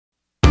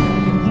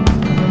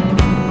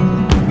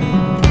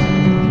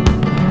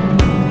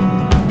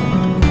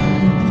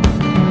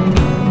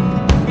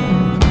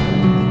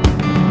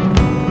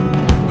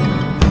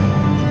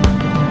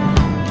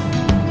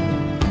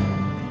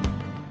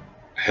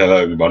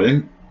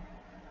everybody.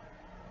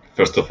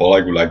 First of all, I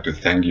would like to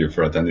thank you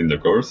for attending the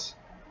course.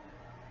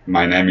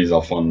 My name is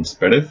Alphonse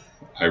Perez.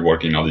 I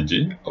work in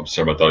ODG,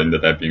 Observatory in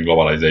Developing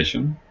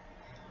Globalization.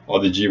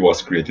 ODG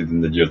was created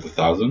in the year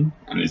 2000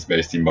 and is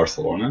based in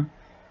Barcelona.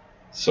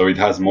 So it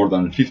has more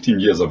than 15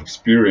 years of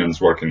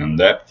experience working on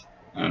depth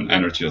and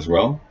energy as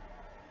well.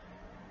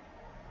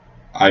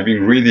 I've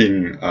been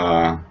reading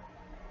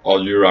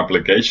all your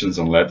applications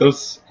and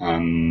letters,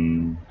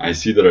 and I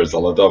see there is a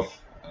lot of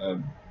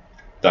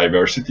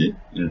diversity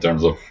in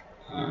terms of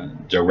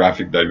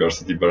geographic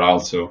diversity, but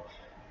also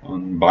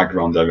on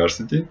background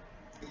diversity.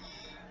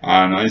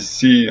 And I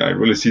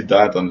really see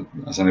that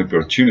as an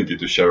opportunity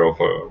to share of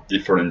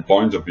different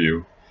points of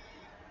view.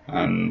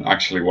 And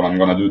actually what I'm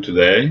going to do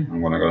today,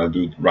 and what I'm going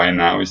to do right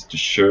now, is to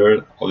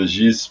share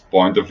ODG's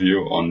point of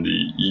view on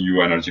the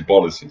EU energy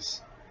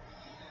policies.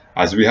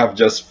 As we have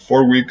just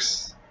 4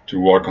 weeks to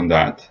work on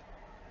that,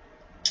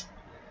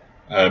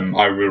 I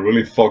will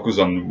really focus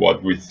on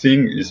what we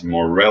think is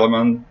more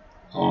relevant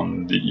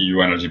on the EU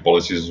energy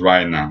policies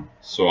right now.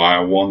 So I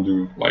won't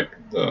do like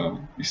the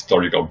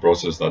historical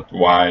process that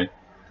why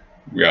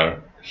we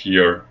are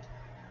here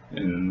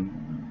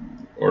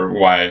or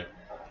why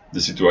the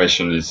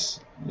situation is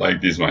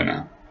like this right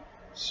now.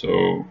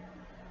 So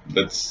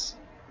let's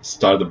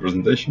start the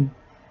presentation.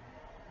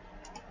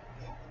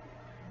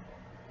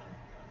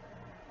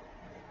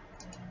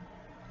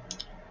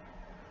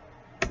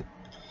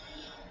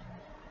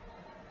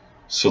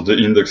 So the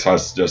index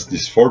has just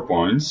these 4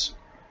 points: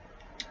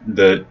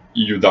 the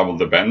EU double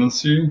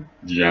dependency,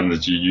 the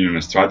energy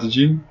union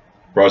strategy,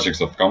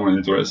 projects of common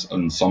interest,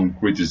 and some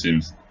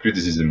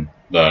criticism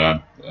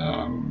that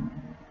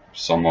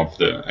some of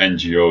the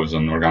NGOs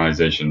and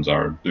organizations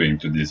are doing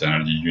to this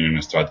energy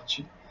union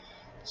strategy.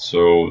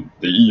 So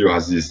the EU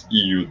has this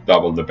EU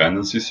double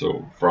dependency,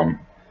 so from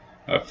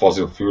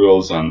fossil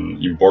fuels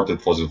and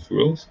imported fossil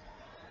fuels.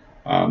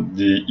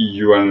 The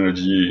EU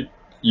energy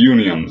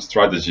union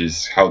strategy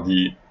is how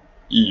the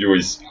EU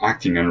is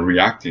acting and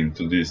reacting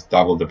to this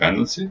double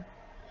dependency.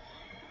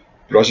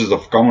 Projects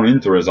of common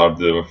interest are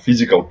the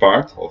physical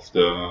part of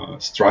the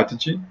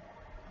strategy,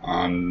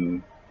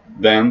 and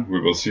then we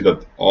will see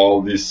that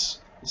all this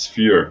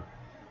sphere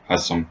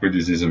has some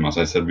criticism, as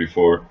I said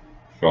before,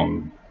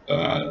 from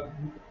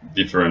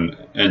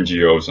different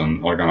NGOs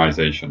and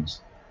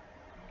organizations.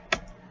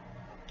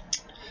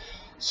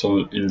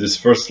 So in this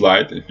first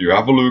slide, if you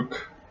have a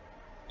look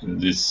in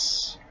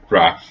this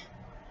graph,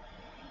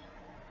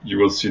 you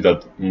will see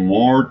that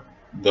more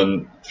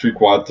than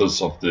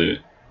 3/4 of the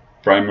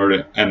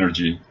primary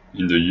energy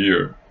in the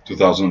year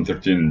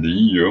 2013 in the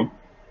EU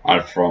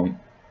are from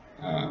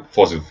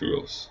fossil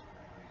fuels.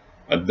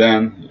 And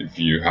then, if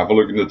you have a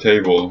look in the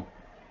table,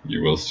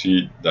 you will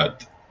see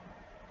that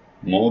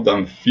more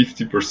than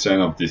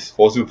 50% of these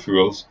fossil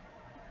fuels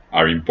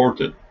are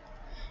imported.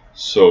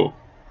 So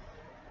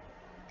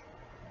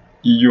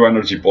EU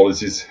energy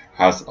policies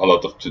has a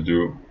lot to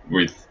do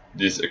with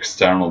this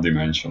external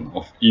dimension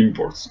of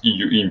imports,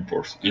 EU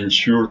imports,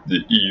 ensure the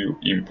EU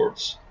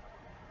imports.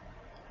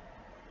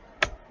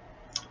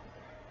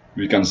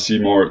 We can see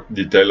more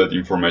detailed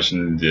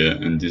information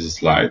in this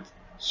slide.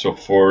 So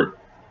for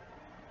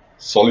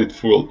solid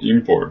fuel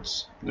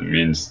imports, that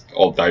means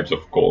all types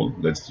of coal,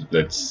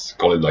 let's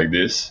call it like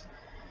this,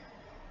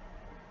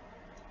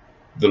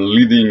 the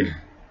leading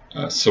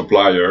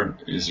supplier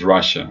is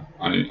Russia.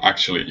 And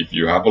actually, if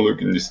you have a look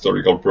in the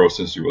historical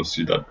process, you will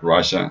see that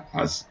Russia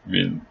has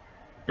been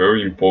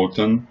very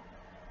important,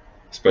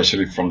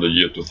 especially from the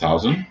year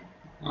 2000,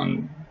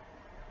 and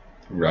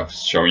graph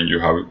showing you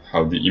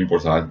how the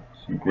imports are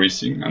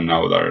increasing and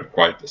now they're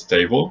quite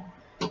stable.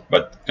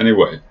 But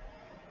anyway,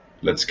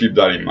 let's keep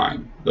that in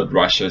mind, that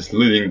Russia is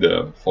leading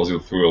the fossil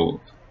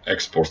fuel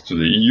exports to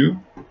the EU.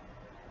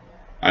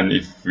 And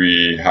if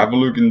we have a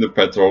look in the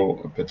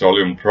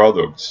petroleum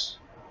products,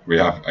 we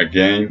have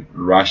again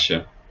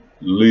Russia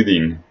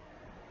leading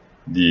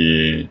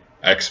the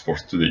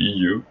exports to the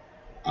EU.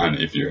 And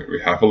if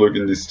we have a look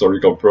in the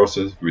historical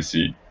process, we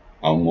see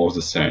almost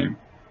the same,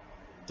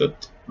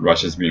 that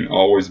Russia has been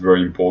always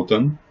very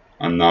important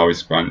and now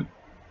is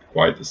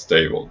quite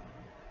stable.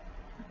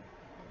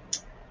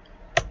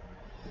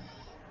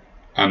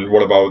 And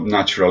what about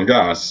natural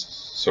gas?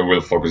 So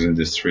we'll focus on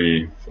these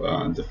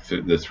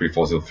the three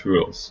fossil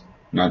fuels.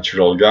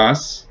 Natural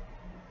gas,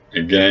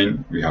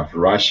 again, we have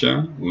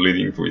Russia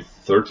leading with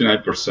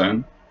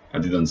 39%. I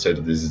didn't say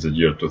that this is the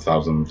year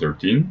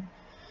 2013.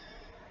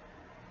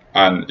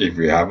 And if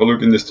we have a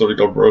look in the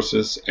historical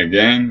process,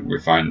 again, we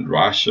find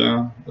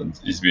Russia that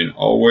has been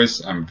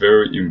always a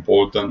very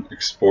important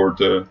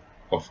exporter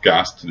of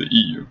gas to the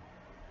EU.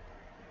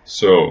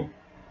 So,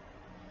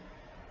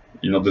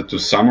 in order to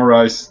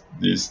summarize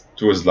these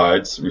 2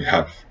 slides, we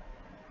have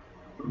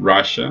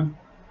Russia,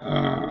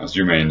 as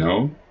you may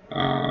know,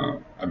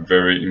 a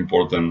very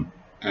important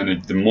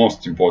and the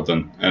most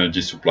important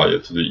energy supplier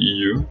to the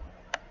EU.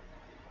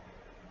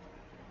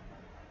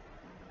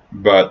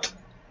 But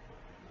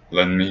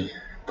let me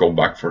go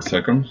back for a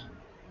second.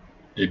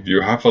 If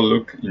you have a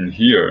look in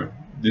here,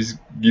 this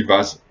gives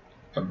us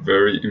a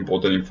very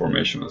important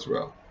information as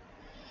well.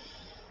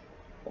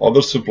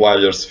 Other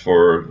suppliers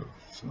for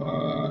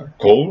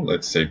coal,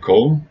 let's say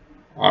coal,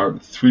 are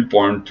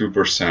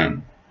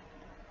 3.2%,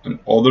 and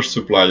other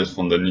suppliers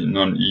from the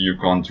non-EU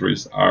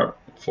countries are,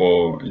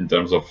 in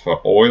terms of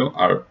oil,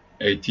 are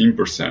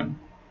 18%.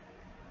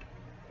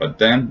 But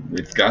then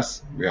with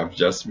gas, we have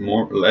just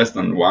less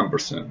than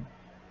 1%.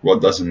 What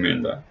does it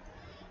mean that?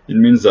 It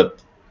means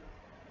that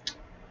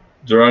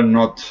there are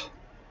not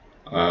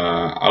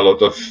a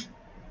lot of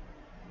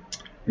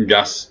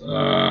gas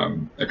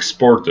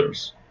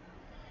exporters.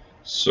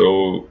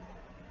 So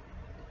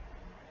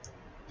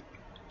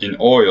in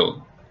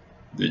oil,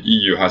 the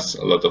EU has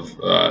a lot of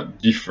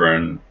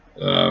different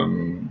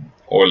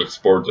oil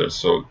exporters.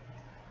 So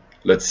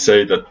let's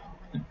say that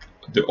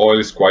the oil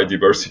is quite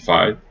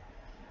diversified.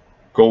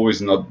 Coal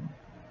is not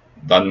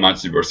that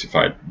much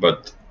diversified,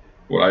 but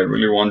what I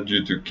really want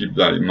you to keep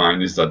that in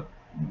mind is that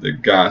the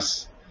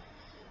gas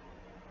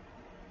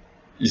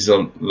is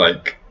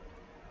like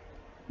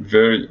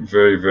very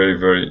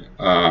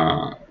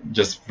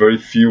just very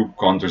few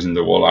countries in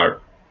the world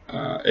are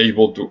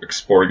able to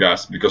export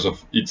gas because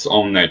of its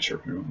own nature.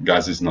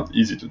 Gas is not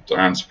easy to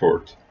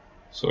transport,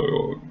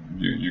 so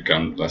you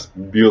can just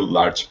build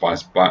large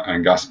gas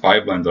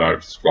pipelines that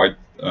are quite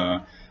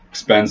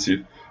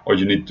expensive, or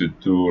you need to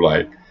do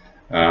like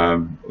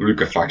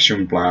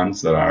liquefaction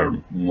plants that are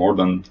more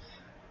than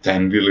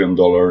 $10 billion,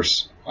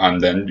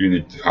 and then you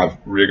need to have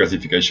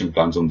regasification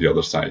plants on the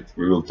other side.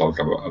 We will talk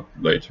about it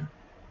later.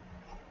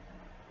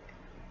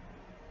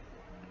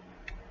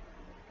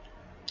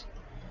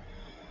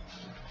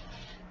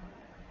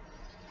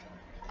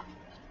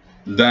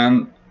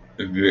 Then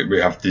we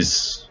have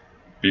this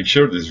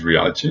picture, this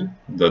reality,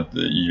 that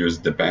the EU is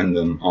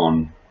dependent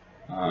on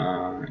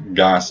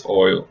gas,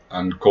 oil,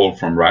 and coal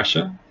from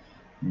Russia.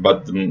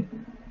 But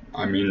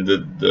I mean,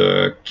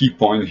 the key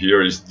point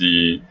here is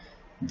the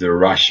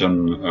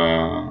Russian,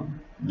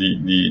 the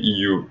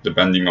EU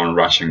depending on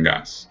Russian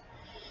gas.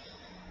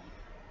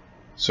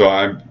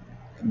 So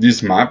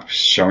this map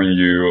showing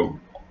you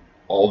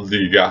all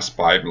the gas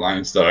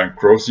pipelines that are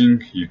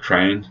crossing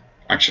Ukraine.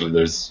 Actually,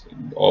 there's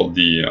all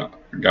the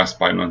gas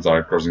pipelines that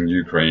are crossing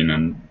Ukraine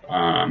and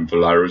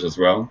Belarus as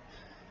well,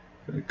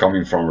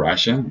 coming from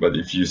Russia. But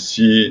if you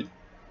see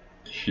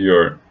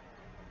here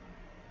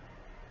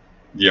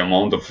the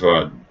amount of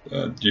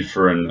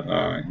different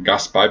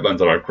gas pipelines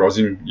that are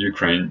crossing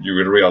Ukraine, you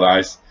will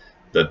realize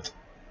that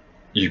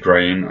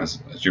Ukraine, as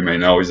you may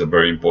know, is a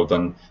very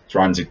important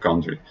transit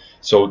country.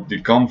 So the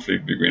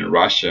conflict between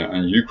Russia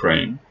and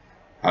Ukraine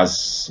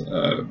has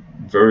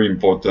very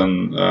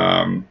important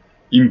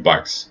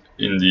impacts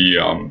in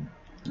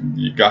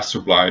the gas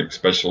supply,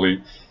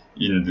 especially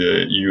in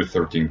the EU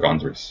 13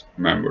 countries,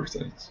 member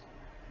states.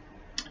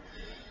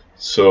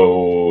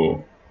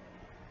 So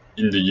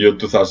in the year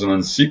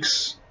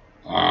 2006,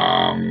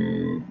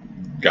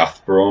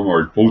 Gazprom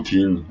or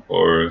Putin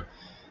or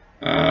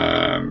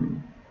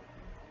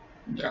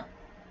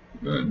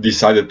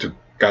decided to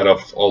cut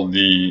off all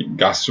the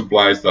gas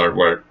supplies that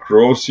were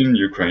crossing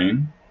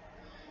Ukraine.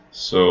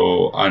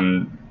 So,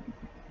 and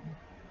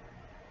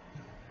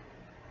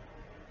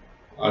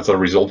as a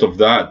result of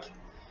that,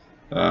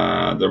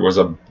 there was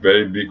a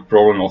very big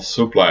problem of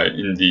supply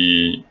in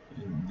the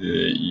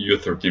EU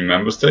 13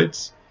 member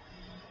states.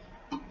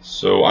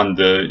 So, and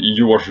the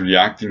EU was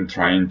reacting,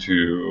 trying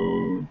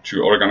to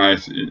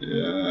organize.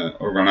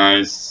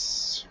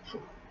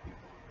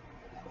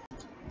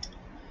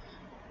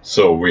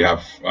 So we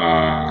have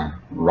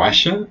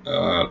Russia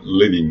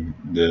leading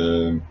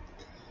the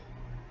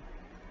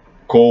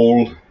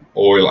coal,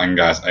 oil, and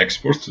gas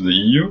exports to the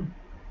EU,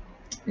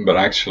 but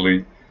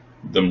actually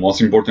the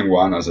most important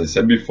one, as I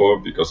said before,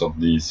 because of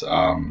this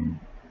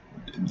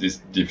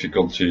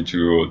difficulty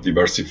to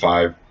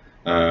diversify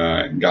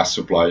gas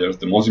suppliers,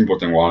 the most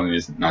important one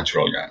is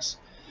natural gas.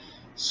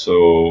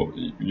 So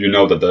you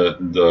know that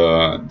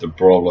the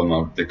problem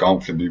of the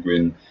conflict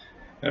between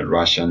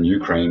Russia and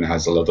Ukraine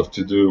has a lot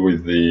to do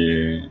with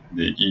the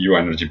EU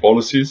energy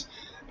policies.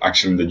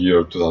 Actually, in the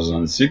year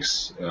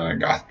 2006,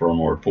 Gazprom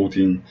or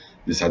Putin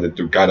decided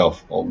to cut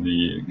off all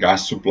the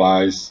gas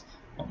supplies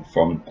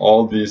from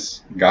all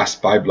these gas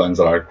pipelines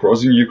that are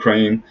crossing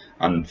Ukraine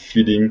and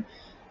feeding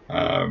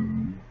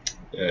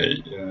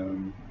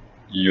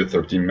EU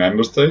 13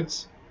 member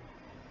states.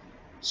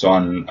 So,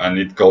 and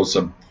it caused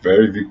a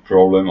very big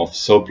problem of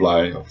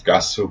supply, of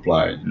gas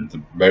supply in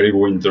the very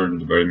winter, in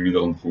the very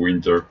middle of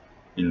winter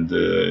in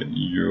the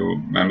EU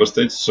member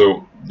states.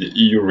 So the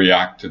EU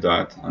react to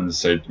that and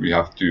said we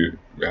have to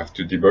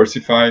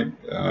diversify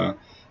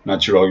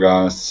natural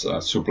gas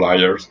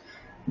suppliers.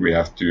 We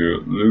have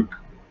to look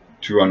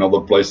to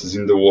another places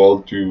in the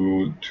world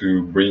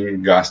to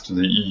bring gas to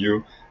the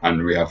EU,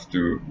 and we have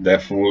to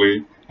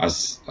definitely,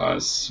 as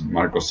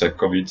Marko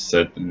Sefcovic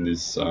said in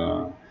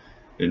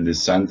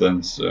this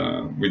sentence,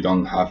 we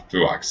don't have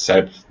to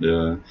accept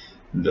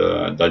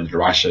that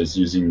Russia is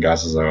using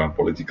gas as a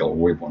political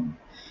weapon.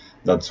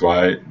 That's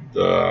why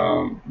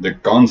the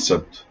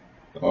concept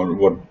or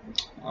what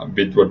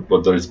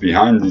there is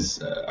behind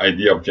this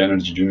idea of the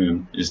energy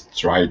union is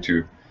try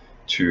to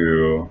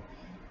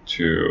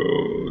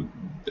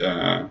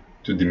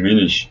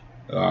diminish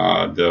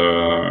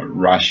the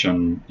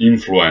Russian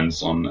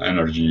influence on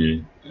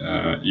energy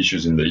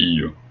issues in the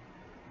EU.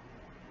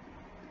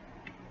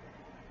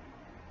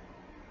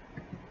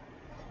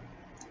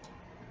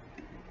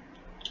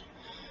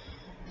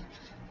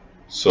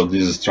 So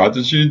this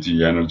strategy,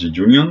 the energy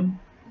union,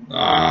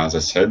 as I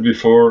said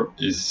before,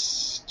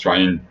 is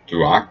trying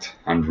to act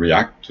and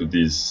react to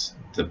this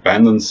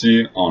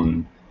dependency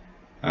on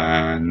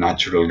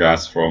natural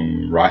gas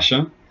from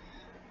Russia.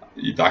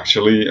 It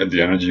actually,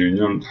 the energy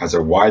union has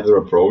a wider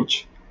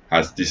approach,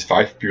 has these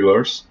 5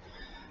 pillars: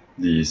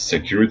 the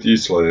security,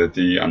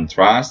 solidarity, and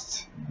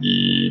trust,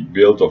 the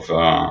build of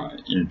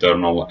an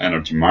internal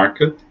energy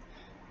market,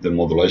 the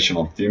modulation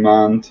of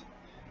demand,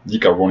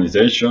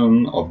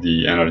 decarbonization of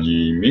the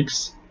energy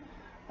mix,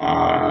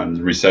 and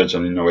research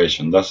and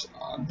innovation.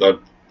 That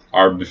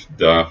are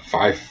the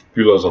 5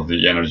 pillars of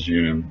the energy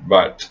union.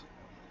 But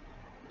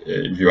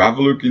if you have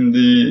a look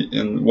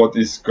in what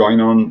is going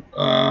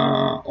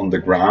on the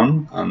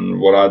ground, and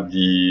what are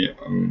the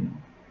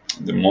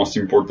most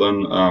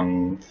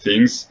important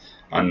things,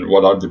 and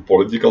what are the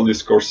political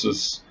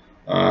discourses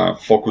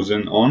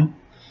focusing on,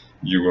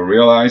 you will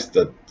realize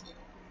that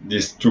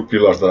these 2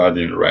 pillars that are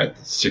in red,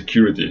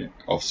 security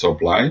of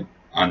supply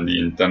and the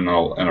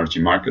internal energy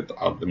market,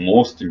 are the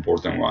most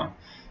important one.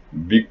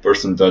 Big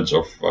percentage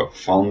of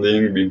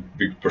funding,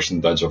 big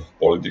percentage of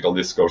political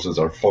discourses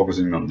are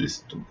focusing on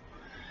these 2.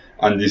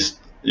 And this,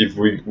 if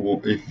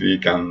we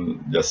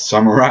can just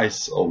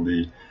summarize all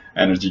the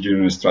energy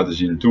union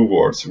strategy in 2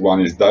 words,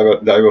 one is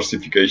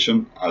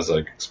diversification. As I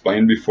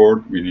explained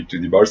before, we need to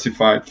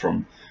diversify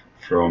from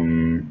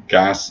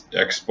gas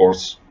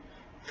exports,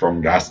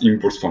 from gas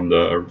imports from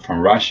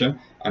Russia,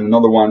 and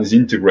another one is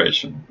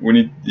integration. We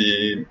need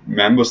the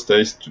member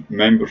states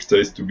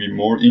to be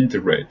more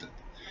integrated.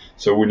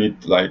 So we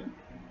need like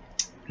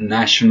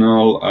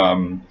national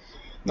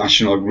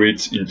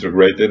grids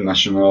integrated,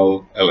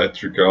 national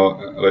electric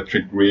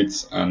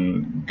grids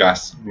and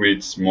gas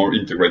grids more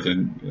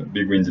integrated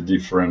between the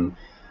different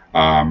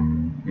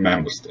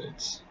member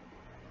states.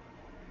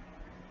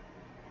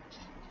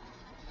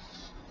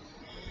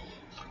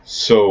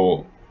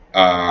 So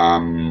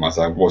as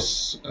I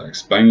was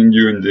explaining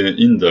you in the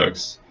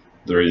index,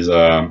 there is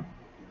a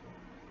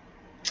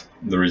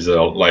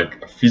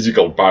like a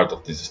physical part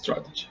of this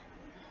strategy.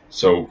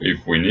 So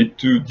if we need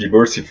to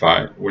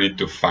diversify, we need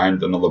to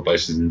find another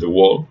places in the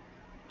world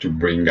to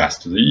bring gas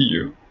to the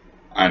EU.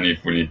 And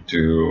if we need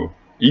to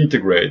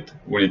integrate,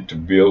 we need to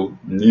build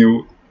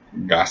new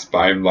gas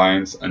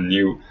pipelines and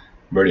new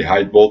very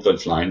high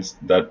voltage lines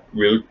that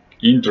will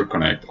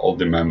interconnect all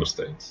the member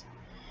states.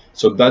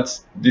 So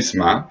that's this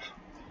map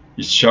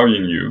is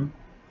showing you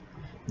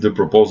the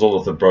proposal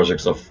of the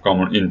projects of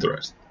common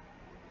interest.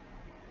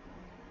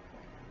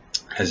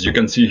 As you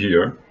can see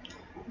here,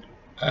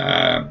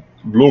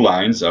 blue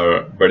lines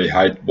are very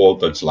high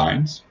voltage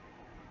lines,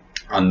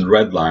 and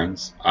red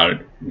lines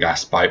are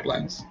gas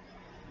pipelines.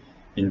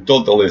 In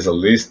total, is a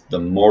list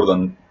that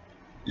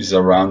is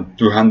around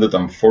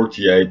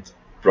 248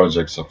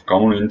 projects of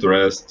common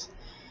interest.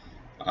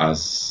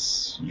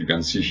 As you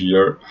can see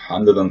here,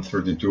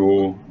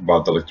 132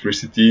 about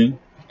electricity,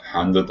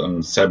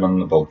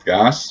 107 about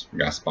gas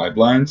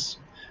pipelines,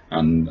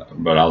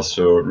 but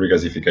also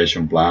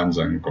regasification plants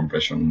and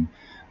compression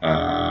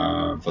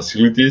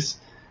facilities,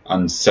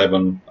 and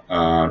 7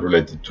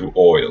 related to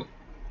oil.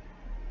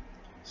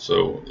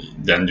 So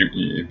then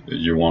if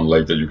you want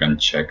later, you can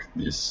check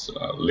this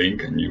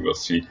link and you will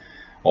see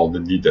all the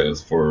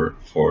details for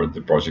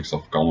the projects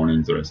of common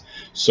interest.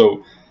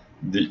 So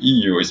the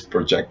EU is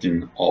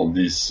projecting all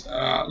these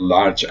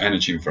large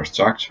energy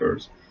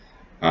infrastructures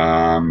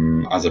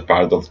as a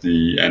part of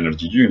the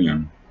energy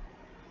union.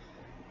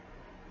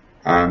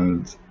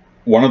 And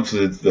one of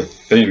the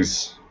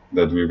things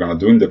that we're going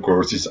to do in the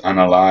course is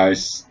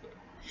analyze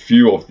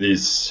few of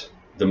these,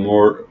 the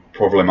more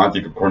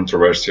problematic,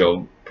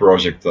 controversial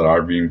projects that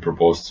are being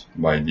proposed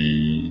by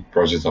the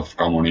projects of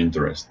common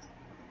interest.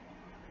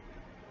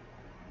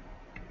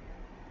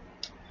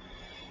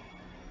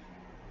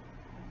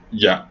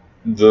 Yeah,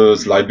 the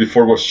slide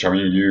before was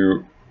showing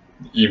you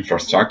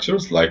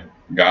infrastructures like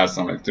gas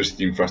and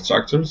electricity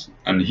infrastructures,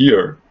 and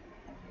here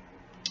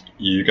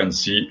you can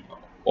see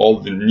all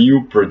the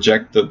new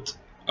projected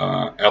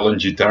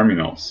LNG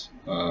terminals.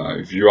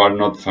 If you are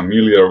not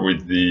familiar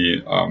with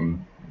the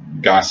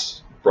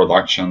gas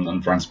production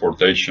and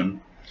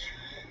transportation,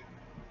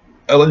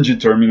 LNG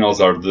terminals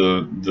are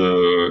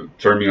the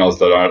terminals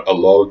that are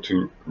allowed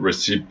to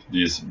receive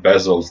these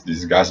vessels,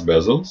 these gas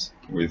vessels,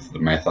 with the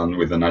methane,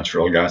 with the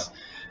natural gas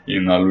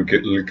in a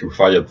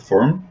liquefied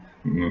form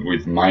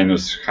with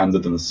minus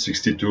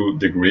 162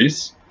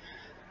 degrees.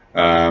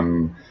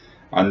 And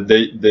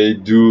they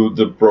do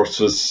the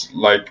process,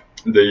 like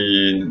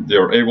they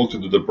are able to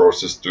do the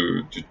process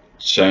to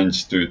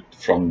change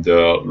from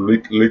the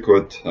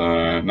liquid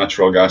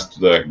natural gas to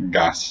the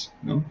gas,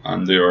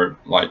 and they are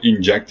like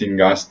injecting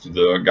gas to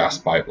the gas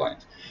pipeline.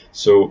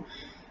 So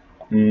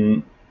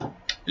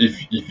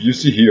if you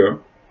see here,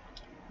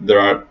 there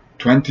are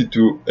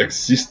 22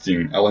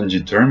 existing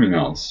LNG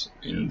terminals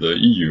in the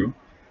EU,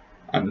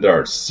 and there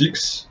are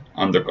 6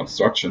 under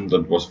construction.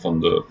 That was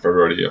from the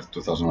February of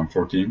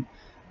 2014,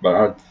 but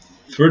are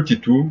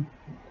 32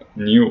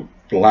 new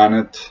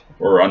planned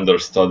or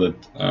understudied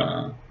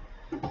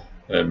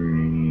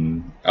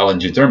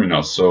LNG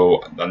terminals.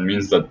 So that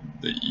means that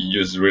the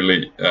EU is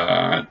really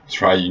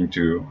trying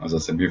to, as I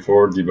said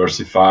before,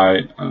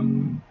 diversify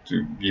and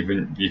to give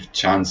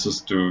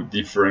chances to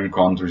different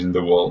countries in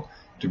the world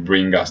to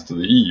bring gas to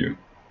the EU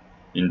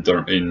in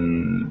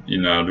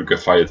a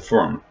liquefied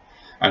form.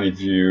 And if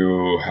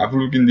you have a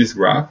look in this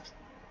graph,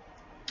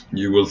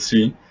 you will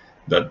see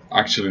that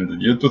actually in the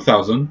year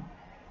 2000,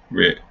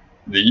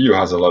 the EU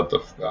has a lot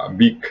of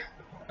big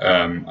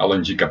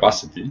LNG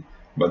capacity,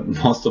 but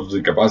most of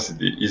the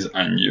capacity is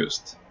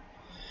unused.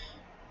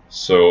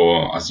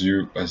 So as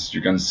you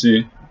can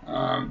see,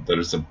 there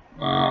is a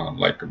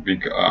like a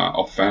big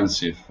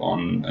offensive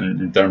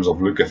in terms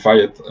of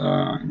liquefied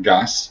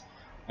gas,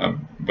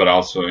 but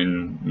also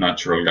in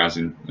natural gas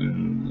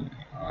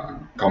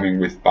coming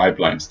with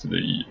pipelines to the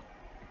EU.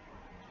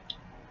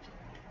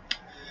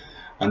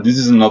 And this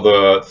is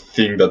another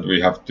thing that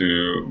we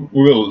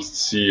will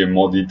see in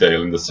more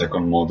detail in the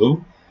second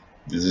module.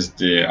 This is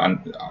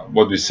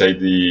what we say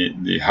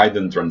the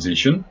hidden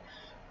transition,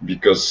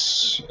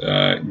 because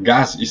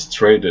gas is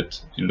traded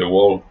in the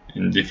world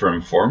in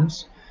different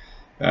forms.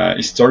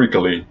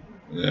 Historically,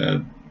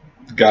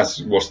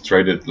 gas was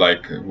traded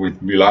like with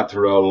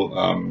bilateral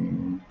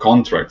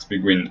contracts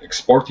between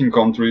exporting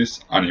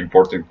countries and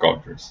importing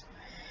countries.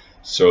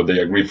 So they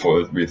agree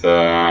with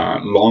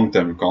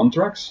long-term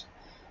contracts.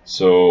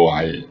 So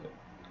I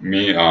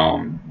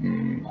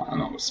don't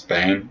know,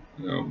 Spain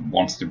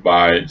wants to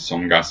buy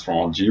some gas from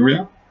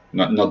Algeria,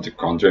 not the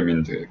country, I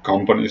mean the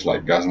companies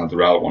like Gas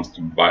Natural wants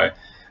to buy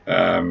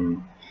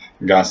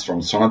gas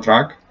from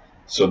Sonatrach.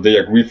 So they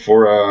agree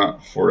for a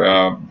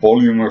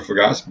volume of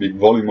gas, big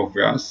volume of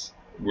gas,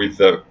 with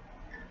a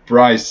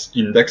price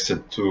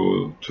indexed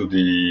to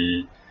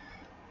the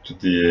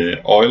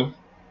oil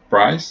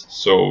price.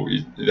 So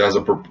it has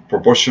a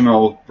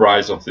proportional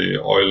price of the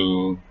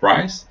oil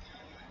price.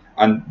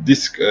 And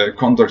these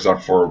contracts are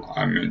for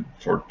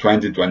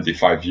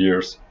 20-25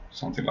 years,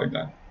 something like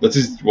that. That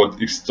is what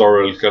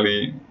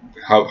historically,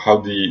 how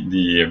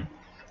the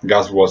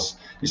gas was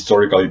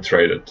historically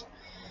traded.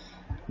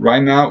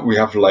 Right now, we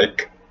have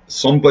like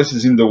some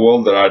places in the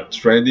world that are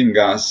trading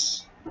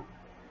gas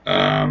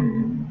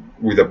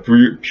with a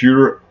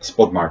pure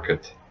spot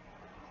market,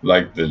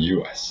 like the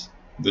US.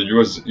 The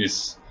US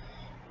is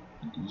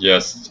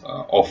just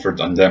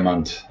offered and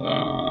demand,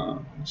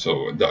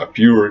 so the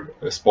pure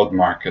spot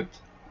market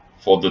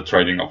for the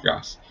trading of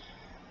gas.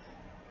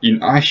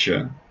 In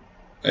Asia,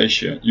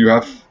 you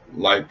have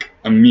like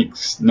a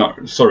mix. No,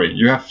 sorry,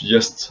 you have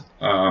just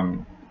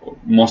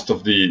most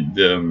of the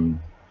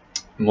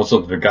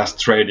gas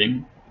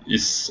trading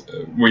is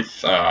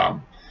with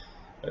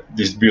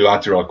this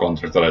bilateral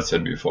contract that I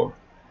said before,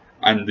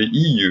 and the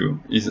EU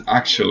is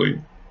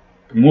actually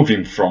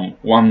moving from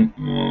one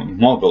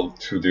model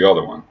to the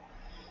other one.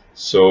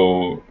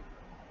 So,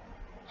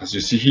 as you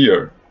see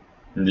here,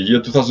 in the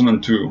year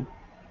 2002,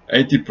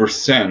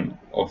 80%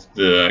 of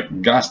the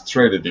gas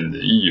traded in the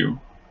EU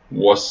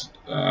was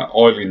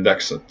oil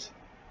indexed,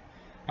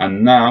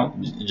 and now,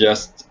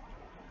 just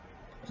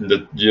in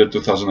the year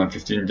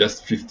 2015,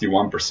 just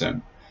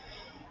 51%.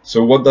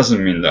 So what does it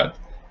mean that?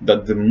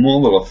 That the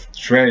model of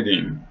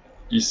trading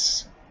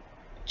is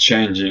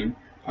changing,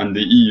 and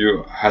the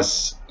EU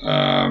has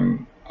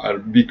a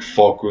big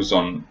focus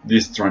on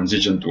this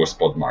transition to a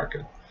spot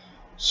market.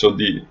 So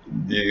the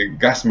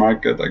gas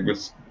market,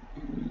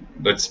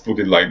 let's put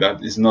it like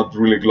that, is not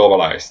really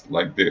globalized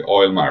like the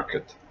oil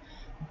market.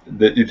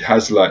 It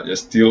has like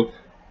still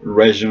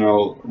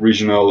regional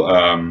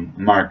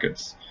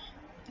markets.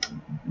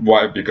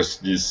 Why? Because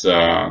this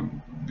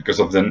because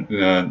of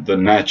the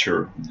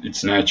nature,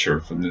 its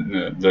nature,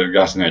 the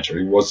gas nature.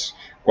 It was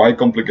quite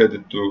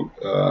complicated to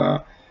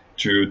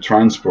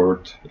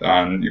transport,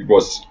 and it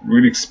was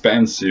really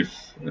expensive.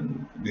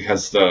 It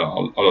has a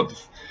lot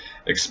of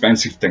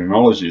expensive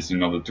technologies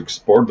in order to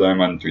export them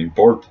and to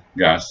import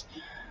gas.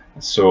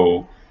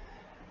 So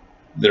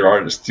there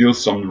are still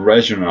some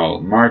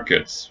regional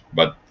markets,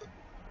 but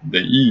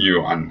the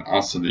EU and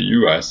also the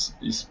US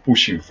is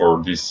pushing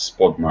for this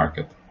spot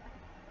market.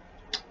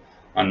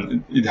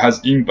 And it has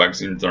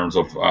impacts in terms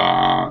of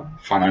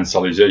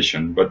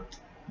financialization, but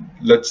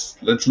let's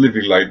leave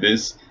it like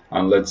this,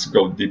 and let's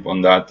go deep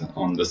on that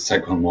on the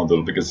second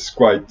model, because it's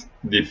quite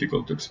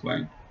difficult to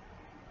explain.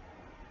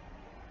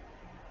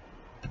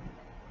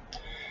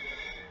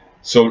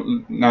 So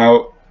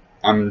now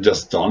I'm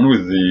just done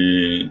with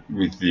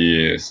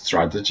the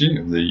strategy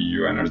of the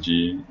EU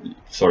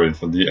for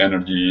the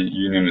energy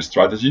union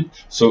strategy.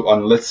 So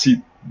let's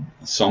see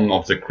some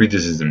of the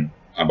criticism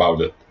about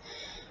it.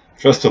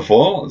 First of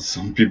all,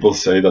 some people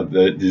say that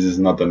this is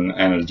not an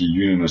energy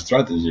union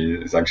strategy,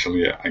 it's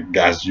actually a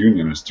gas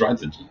union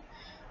strategy.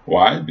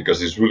 Why?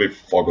 Because it's really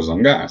focused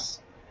on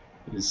gas.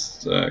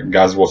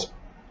 Gas was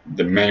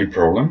the main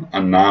problem,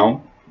 and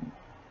now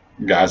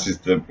gas is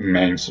the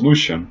main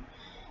solution.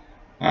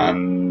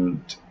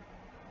 And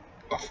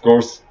of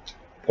course,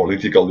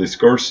 official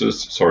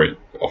discourses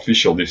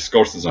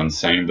are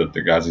saying that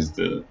the gas is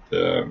the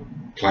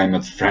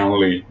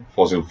climate-friendly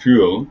fossil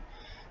fuel.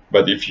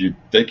 But if you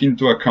take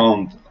into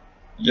account,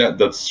 yeah,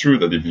 that's true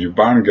that if you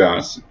burn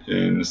gas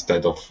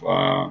instead of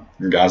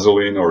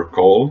gasoline or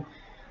coal,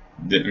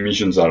 the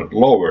emissions are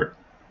lower.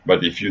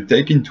 But if you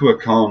take into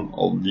account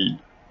all the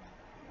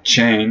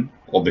chain,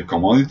 all the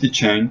commodity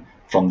chain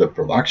from the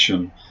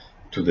production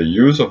to the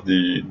use of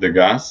the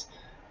gas,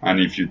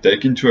 and if you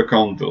take into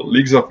account the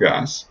leaks of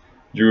gas,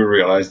 you will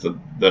realize that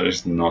there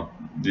is not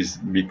this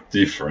big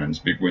difference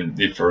between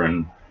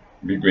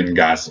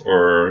gas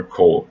or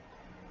coal.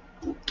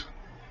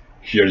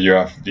 Here you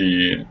have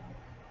the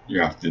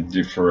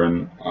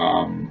different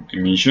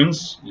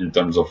emissions in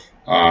terms of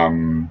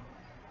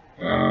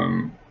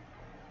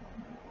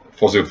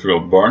fossil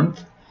fuel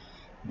burned.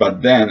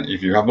 But then,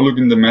 if you have a look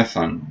in the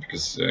methane,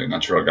 because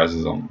natural gas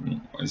is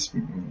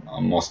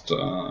almost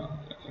a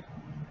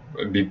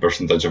big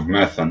percentage of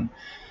methane,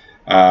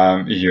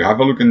 if you have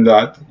a look in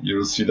that, you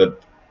will see that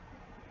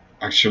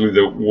actually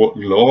the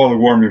global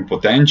warming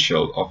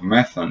potential of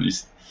methane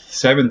is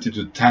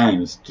 72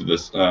 times to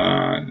this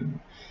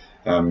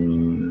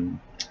related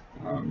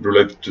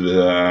to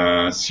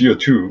the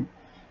CO2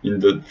 in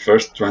the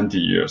first 20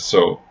 years.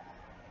 So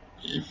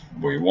if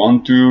we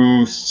want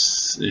to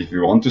say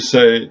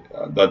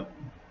that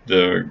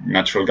the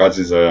natural gas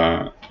is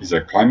a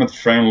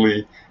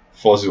climate-friendly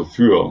fossil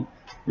fuel,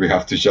 we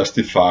have to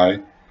justify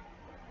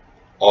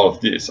all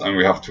of this, and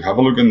we have to have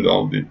a look at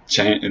all the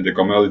chain in the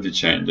commodity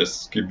chain.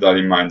 Just keep that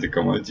in mind: the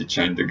commodity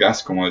chain, the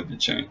gas commodity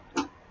chain.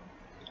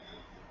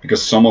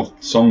 Because some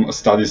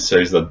studies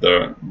say that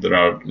there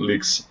are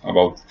leaks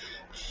about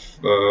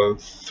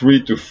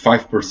 3 to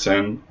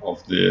 5%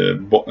 of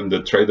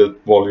the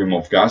traded volume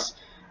of gas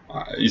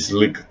is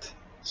leaked.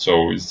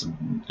 So it's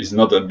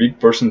not a big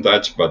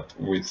percentage, but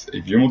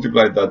if you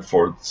multiply that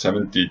for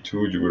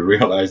 72, you will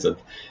realize that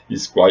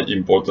it's quite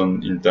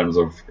important in terms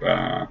of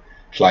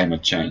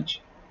climate change.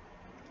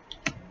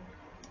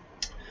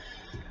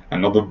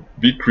 Another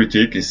big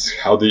critique is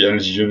how the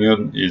Energy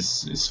Union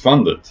is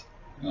funded.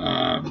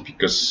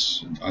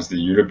 Because, as the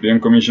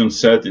European Commission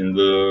said in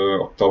the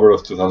October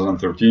of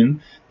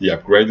 2013, the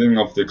upgrading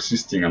of the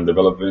existing and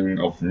developing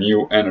of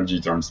new energy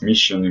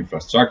transmission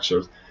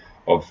infrastructures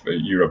of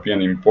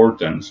European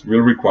importance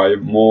will require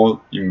more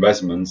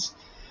investments.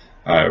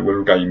 Will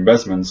require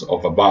investments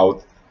of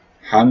about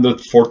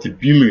 140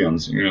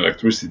 billions in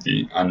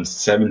electricity and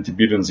 70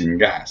 billions in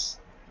gas.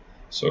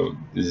 So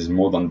this is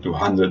more than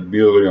 200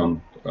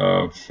 billion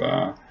of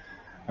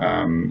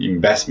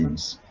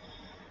investments.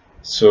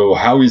 So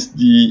how is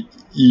the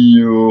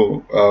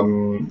EU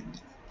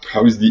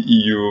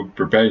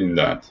preparing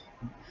that?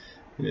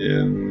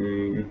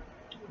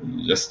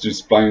 Just to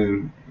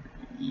explain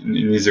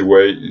in easy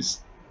way,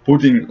 is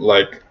putting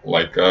like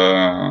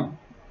a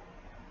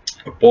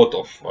pot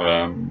of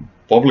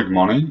public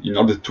money in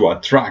order to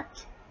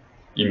attract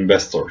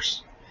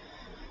investors.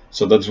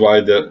 So that's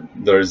why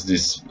there is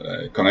this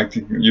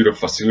Connecting Europe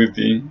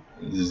facility.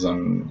 This is a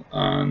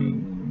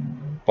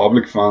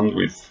public fund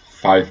with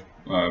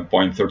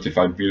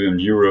 5.35 billion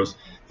euros.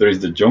 There is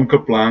the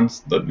Juncker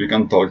plans that we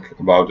can talk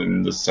about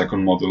in the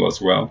second module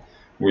as well,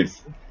 with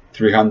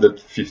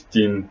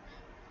 315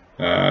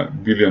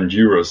 billion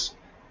euros.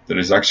 There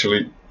is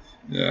actually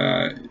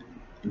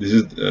this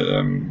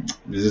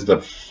is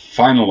the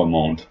final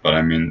amount, but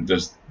I mean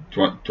there's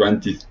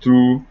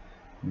 22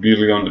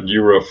 billion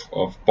euro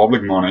of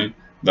public money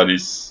that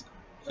is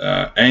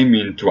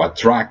aiming to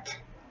attract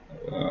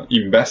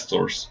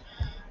investors,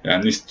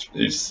 and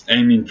is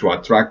aiming to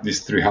attract this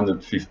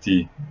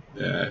 15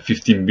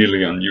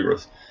 billion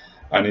euros,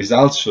 and is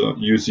also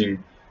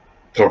using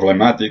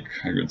problematic,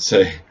 I would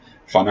say,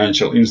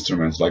 financial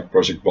instruments like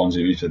Project Bonds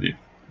Initiative.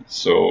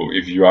 So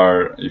if you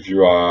are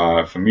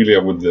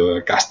familiar with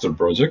the Castor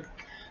project,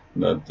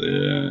 that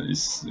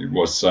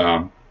was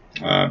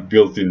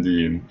built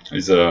in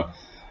is a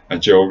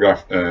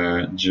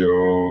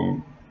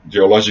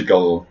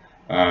geological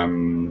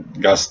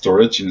gas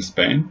storage in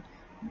Spain.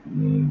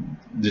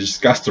 This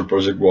Castor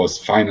project was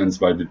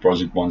financed by the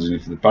Project Bonds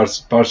Initiative,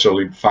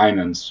 partially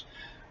financed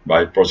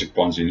by Project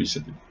Bonds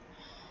Initiative.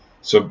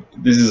 So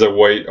this is a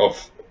way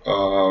of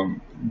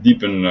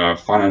deepen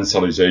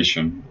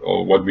financialization,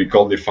 or what we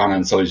call the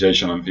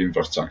financialization of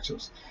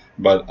infrastructures.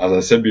 But as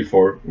I said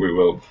before, we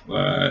will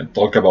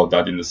talk about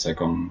that in the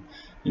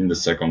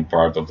second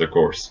part of the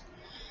course.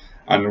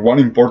 And one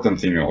important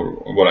thing, or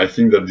what I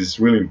think that is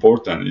really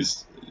important,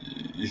 is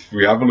if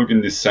we have a look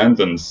in this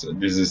sentence,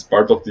 this is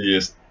part of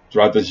the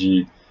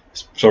strategy,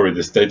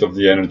 the State of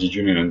the Energy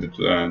Union,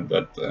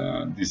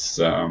 this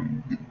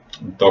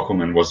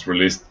document was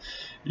released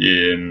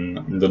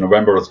in the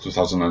November of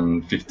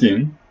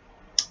 2015.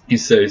 He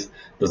says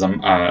that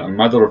a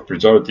matter of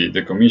priority,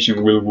 the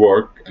Commission will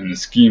work on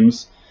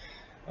schemes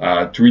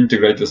to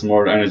integrate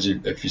small energy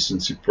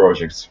efficiency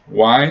projects.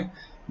 Why?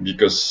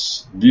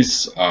 Because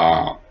this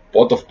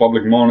pot of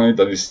public money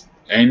that is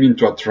aiming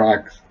to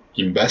attract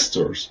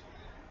investors,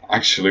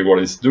 actually what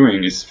it's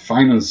doing is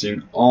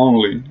financing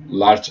only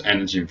large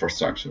energy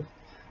infrastructure.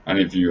 And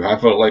if you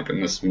have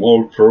a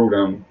small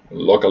program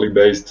locally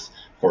based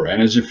for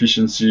energy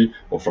efficiency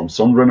or from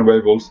some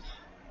renewables,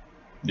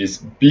 these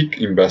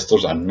big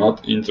investors are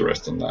not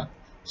interested in that.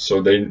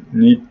 So they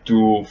need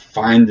to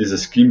find these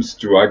schemes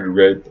to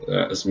aggregate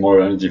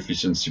small energy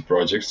efficiency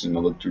projects in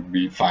order to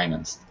be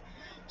financed.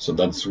 So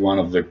that's one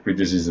of the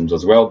criticisms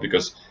as well,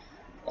 because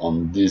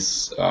on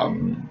this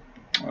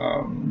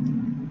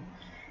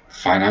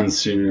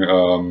financing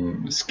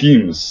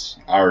schemes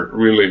are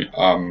really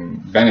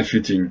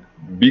benefiting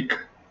big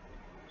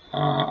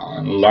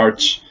and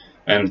large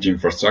energy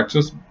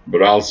infrastructures,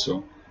 but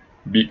also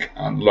big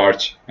and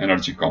large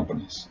energy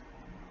companies.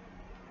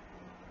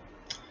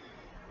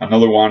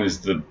 Another one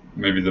is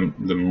maybe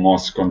the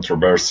most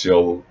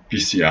controversial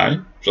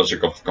PCI,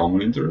 Project of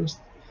Common Interest,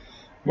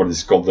 what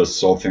is called the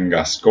Southern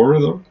Gas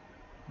Corridor.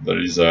 There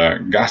is a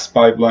gas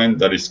pipeline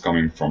that is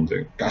coming from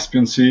the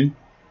Caspian Sea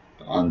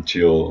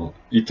until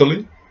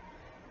Italy.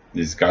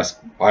 This gas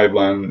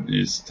pipeline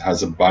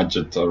has a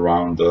budget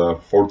around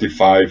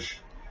 45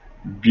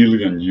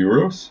 billion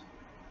euros,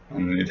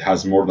 and it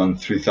has more than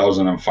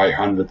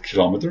 3,500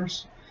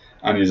 kilometers,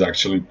 and is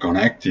actually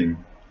connecting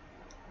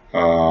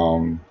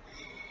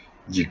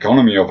the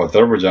economy of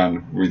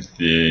Azerbaijan with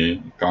the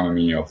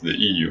economy of the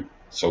EU.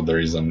 So there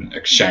is an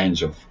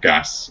exchange of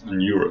gas and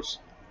euros.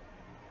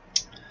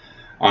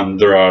 And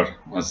there are,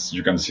 as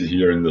you can see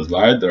here in the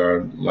slide, there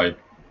are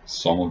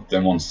some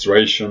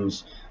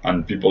demonstrations,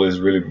 and people is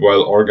really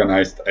well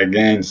organized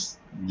against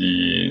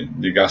the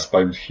gas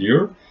pipe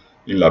here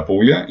in La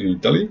Puglia in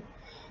Italy.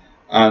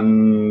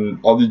 And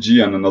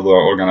ODG and another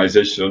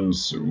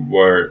organizations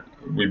where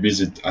we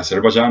visit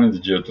Azerbaijan in the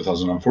year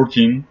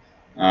 2014,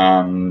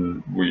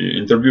 and we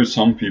interviewed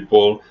some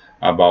people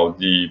about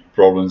the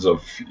problems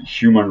of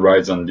human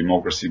rights and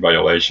democracy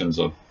violations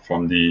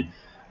from the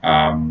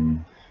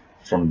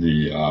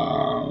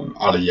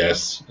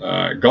Aliyev's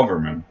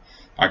government.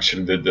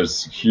 Actually,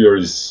 here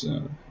is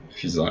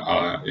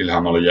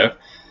Ilham Aliyev.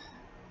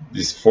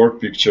 These 4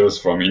 pictures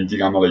from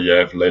Intigam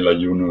Aliyev, Leila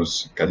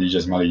Yunus, Khadija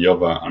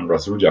Ismailova, and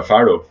Rasul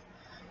Jafarov.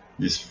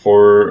 These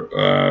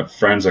 4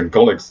 friends and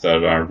colleagues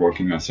that are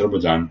working in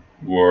Azerbaijan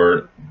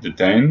were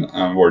detained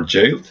and were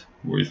jailed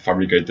with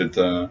fabricated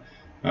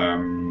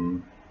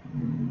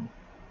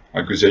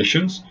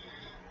accusations,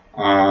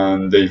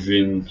 and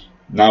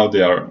now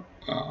they are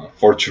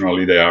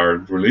fortunately they are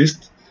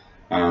released,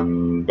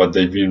 but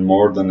they've been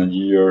more than a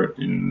year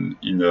in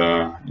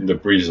the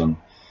prison,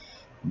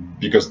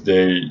 because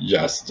they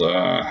just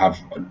have,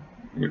 I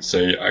would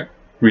say, a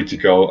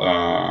critical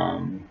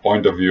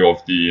point of view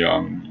of the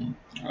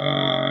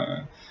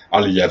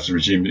Aliyev's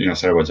regime in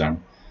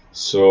Azerbaijan.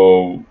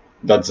 So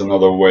that's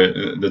another way.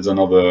 That's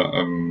another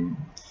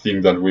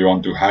thing that we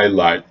want to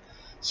highlight.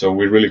 So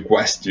we really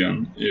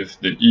question if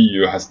the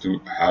EU has to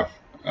have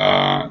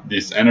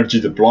this energy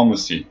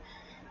diplomacy.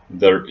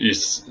 There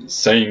is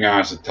telling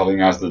us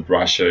that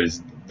Russia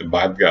is the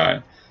bad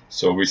guy.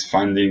 So it's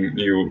finding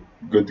new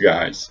good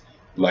guys,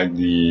 like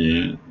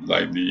the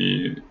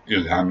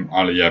Ilham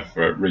Aliyev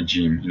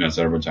regime in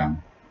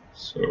Azerbaijan.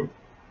 So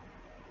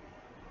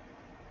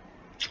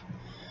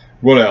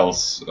what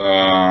else?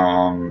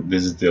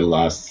 This is the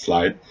last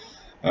slide.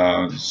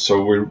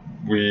 So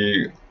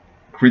we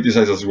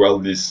criticize as well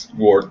this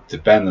word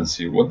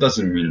dependency. What does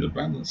it mean,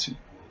 dependency?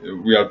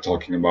 We are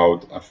talking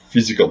about a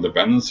physical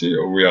dependency,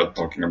 or we are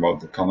talking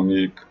about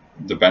economic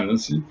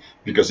dependency?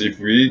 Because if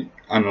we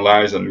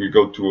analyze and we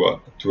go to a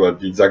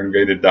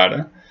disaggregated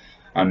data,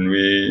 and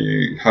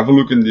we have a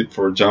look in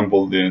for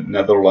example, the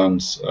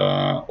Netherlands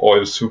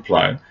oil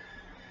supply,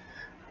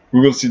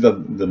 we will see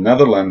that the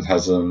Netherlands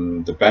has a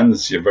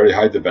very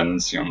high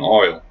dependency on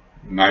oil,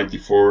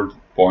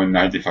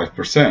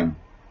 94.95%.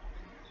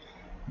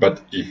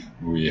 But if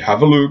we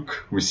have a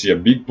look, we see a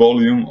big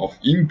volume of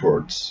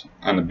imports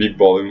and a big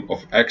volume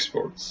of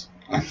exports.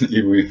 And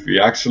if we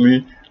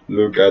actually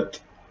look at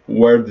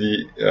where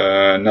the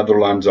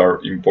Netherlands are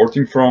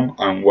importing from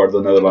and where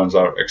the Netherlands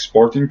are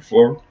exporting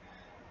for,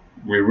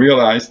 we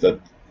realize that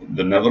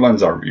the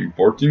Netherlands are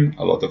importing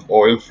a lot of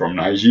oil from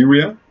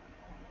Nigeria,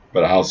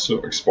 but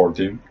also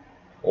exporting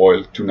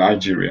oil to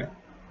Nigeria.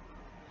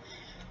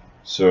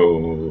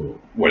 So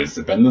what is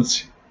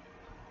dependency?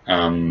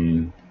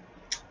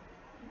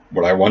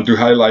 What I want to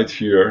highlight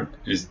here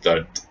is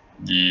that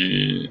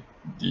the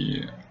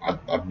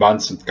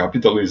advanced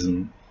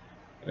capitalism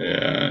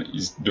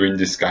is doing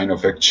this kind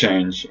of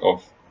exchange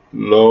of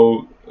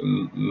low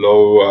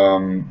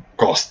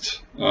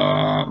cost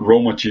raw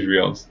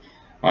materials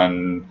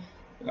and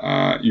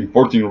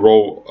importing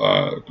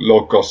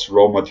low cost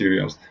raw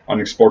materials and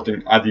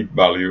exporting added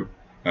value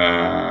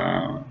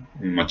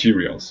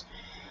materials.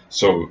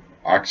 So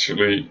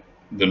actually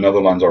the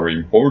Netherlands are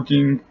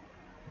importing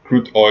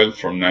crude oil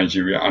from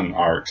Nigeria and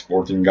are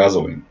exporting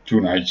gasoline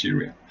to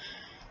Nigeria.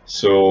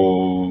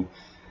 So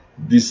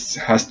this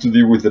has to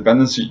do with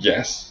dependency.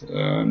 Yes,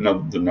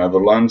 the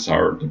Netherlands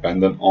are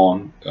dependent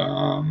on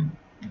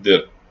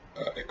the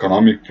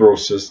economic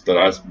process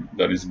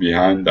that is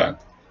behind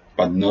that,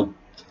 but not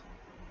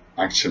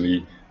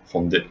actually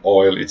from the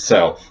oil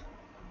itself.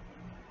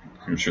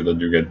 I'm sure that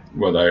you get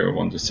what I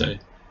want to say.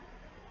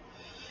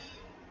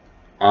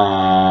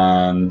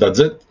 And that's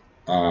it.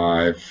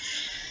 I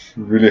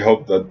really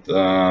hope that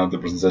the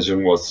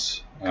presentation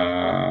was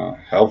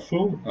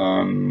helpful,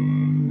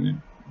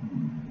 and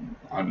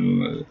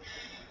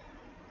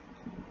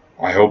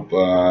I hope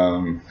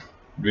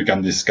we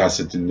can discuss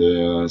it in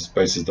the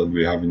spaces that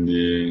we have in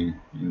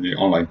the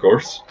online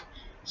course.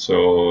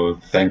 So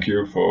thank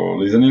you for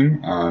listening,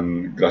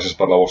 and gracias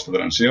per la vostra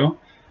atenció,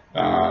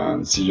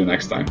 and see you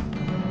next time.